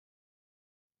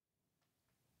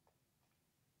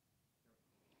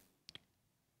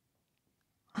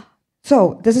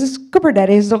So this is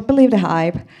Kubernetes, don't believe the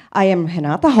hype. I am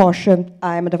Renata Rocha.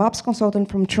 I'm a DevOps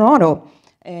consultant from Toronto.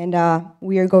 And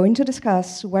we are going to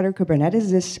discuss whether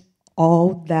Kubernetes is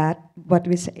all that what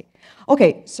we say.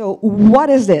 Okay, so what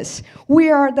is this? We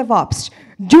are DevOps.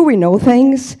 Do we know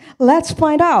things? Let's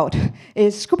find out.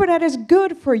 Is Kubernetes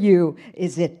good for you?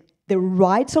 Is it the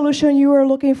right solution you are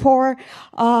looking for?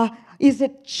 Is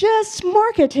it just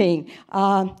marketing?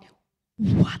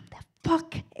 What the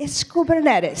fuck is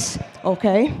Kubernetes?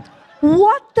 Okay,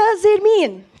 what does it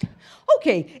mean?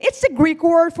 Okay, it's a Greek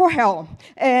word for hell,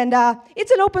 and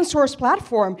it's an open source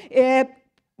platform.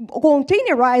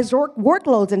 Containerized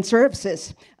workloads and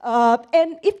services.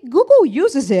 And if Google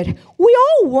uses it, we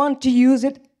all want to use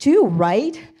it too,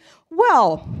 right?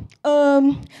 Well,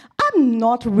 I'm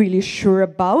not really sure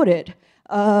about it.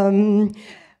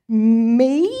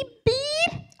 Maybe?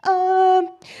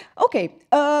 Okay.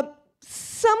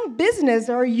 Some businesses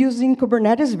are using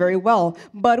Kubernetes very well,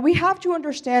 but we have to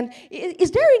understand, is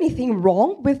there anything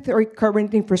wrong with our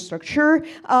current infrastructure?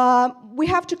 We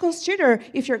have to consider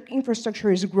if your infrastructure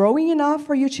is growing enough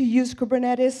for you to use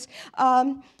Kubernetes.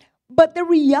 But the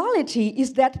reality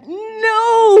is that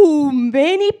no,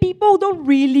 many people don't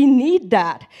really need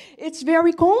that. It's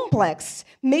very complex.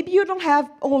 Maybe you don't have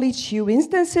only 2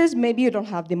 instances, maybe you don't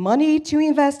have the money to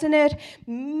invest in it,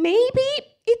 maybe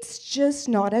it's just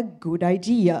not a good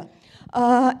idea.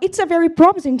 It's a very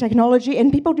promising technology,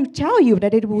 and people do tell you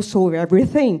that it will solve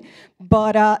everything.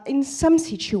 But in some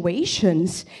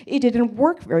situations, it didn't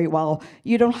work very well.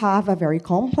 You don't have a very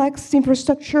complex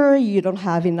infrastructure. You don't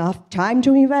have enough time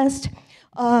to invest.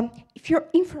 If your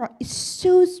infra is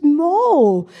so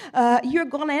small, you're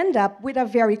going to end up with a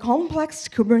very complex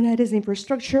Kubernetes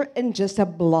infrastructure and just a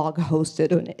blog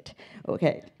hosted on it.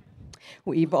 Okay,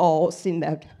 we've all seen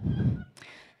that.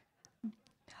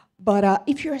 But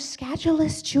if your schedule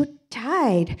is too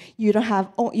tight, you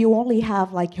only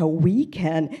have like a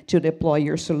weekend to deploy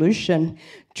your solution.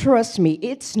 Trust me,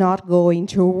 it's not going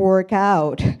to work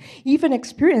out. Even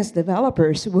experienced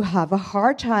developers will have a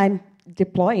hard time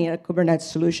deploying a Kubernetes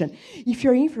solution. If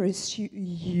your infra is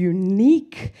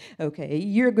unique, okay,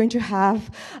 you're going to have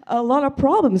a lot of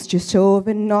problems to solve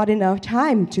and not enough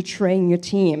time to train your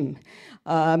team.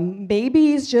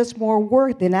 Maybe it's just more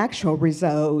work than actual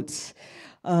results.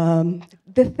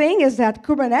 The thing is that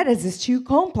Kubernetes is too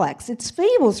complex. It's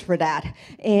famous for that.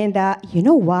 And you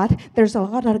know what? There's a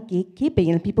lot of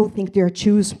gatekeeping, and people think they're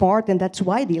too smart, and that's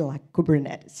why they like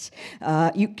Kubernetes.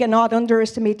 You cannot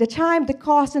underestimate the time, the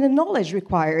cost, and the knowledge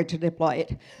required to deploy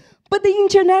it. But the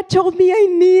internet told me I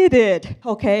need it,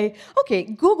 okay? Okay,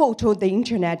 Google told the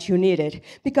internet you need it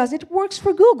because it works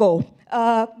for Google.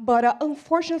 But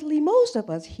unfortunately, most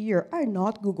of us here are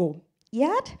not Google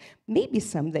yet, maybe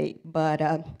someday, but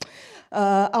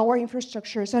our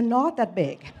infrastructures are not that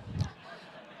big.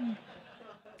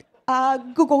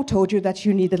 Google told you that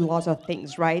you needed lots of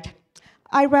things, right?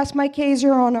 I rest my case,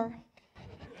 Your Honor.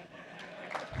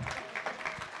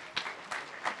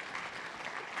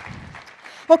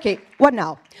 Okay, what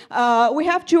now? We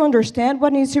have to understand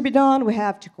what needs to be done. We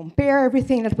have to compare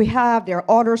everything that we have. There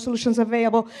are other solutions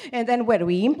available. And then when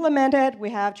we implement it, we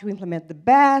have to implement the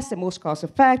best, the most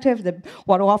cost-effective,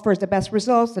 what offers the best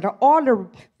results. There are other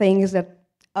things that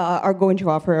are going to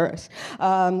offer us.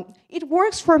 It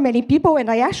works for many people, and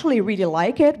I actually really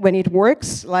like it when it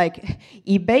works. Like,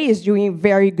 eBay is doing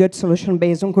very good solution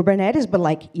based on Kubernetes, but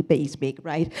like, eBay is big,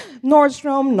 right?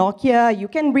 Nordstrom, Nokia, you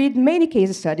can read many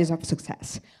case studies of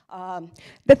success.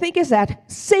 The thing is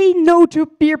that, say no to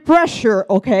peer pressure,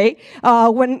 okay?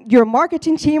 When your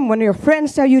marketing team, when your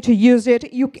friends tell you to use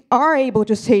it, you are able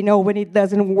to say no when it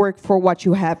doesn't work for what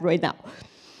you have right now.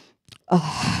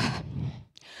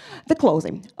 The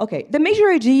closing. Okay, the major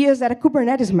idea is that a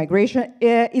Kubernetes migration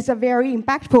is a very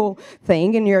impactful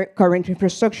thing in your current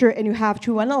infrastructure, and you have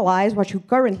to analyze what you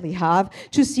currently have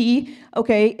to see,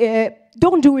 okay,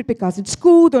 don't do it because it's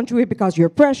cool, don't do it because you're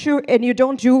pressured, and you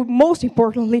don't do, most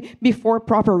importantly, before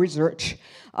proper research.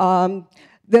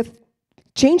 The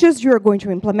changes you're going to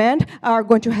implement are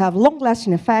going to have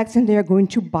long-lasting effects, and they're going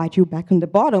to bite you back on the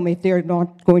bottom if they're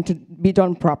not going to be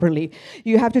done properly.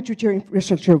 You have to treat your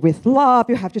infrastructure with love.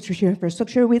 You have to treat your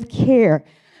infrastructure with care.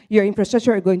 Your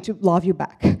infrastructure is going to love you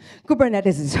back.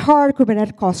 Kubernetes is hard.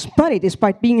 Kubernetes costs money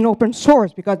despite being open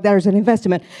source because there's an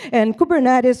investment. And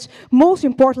Kubernetes, most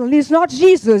importantly, is not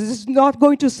Jesus. It's not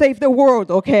going to save the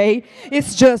world, okay?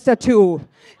 It's just a tool.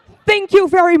 Thank you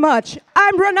very much.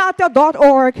 I'm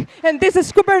Renata.org, and this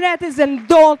is Kubernetes, and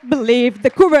don't believe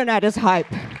the Kubernetes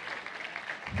hype.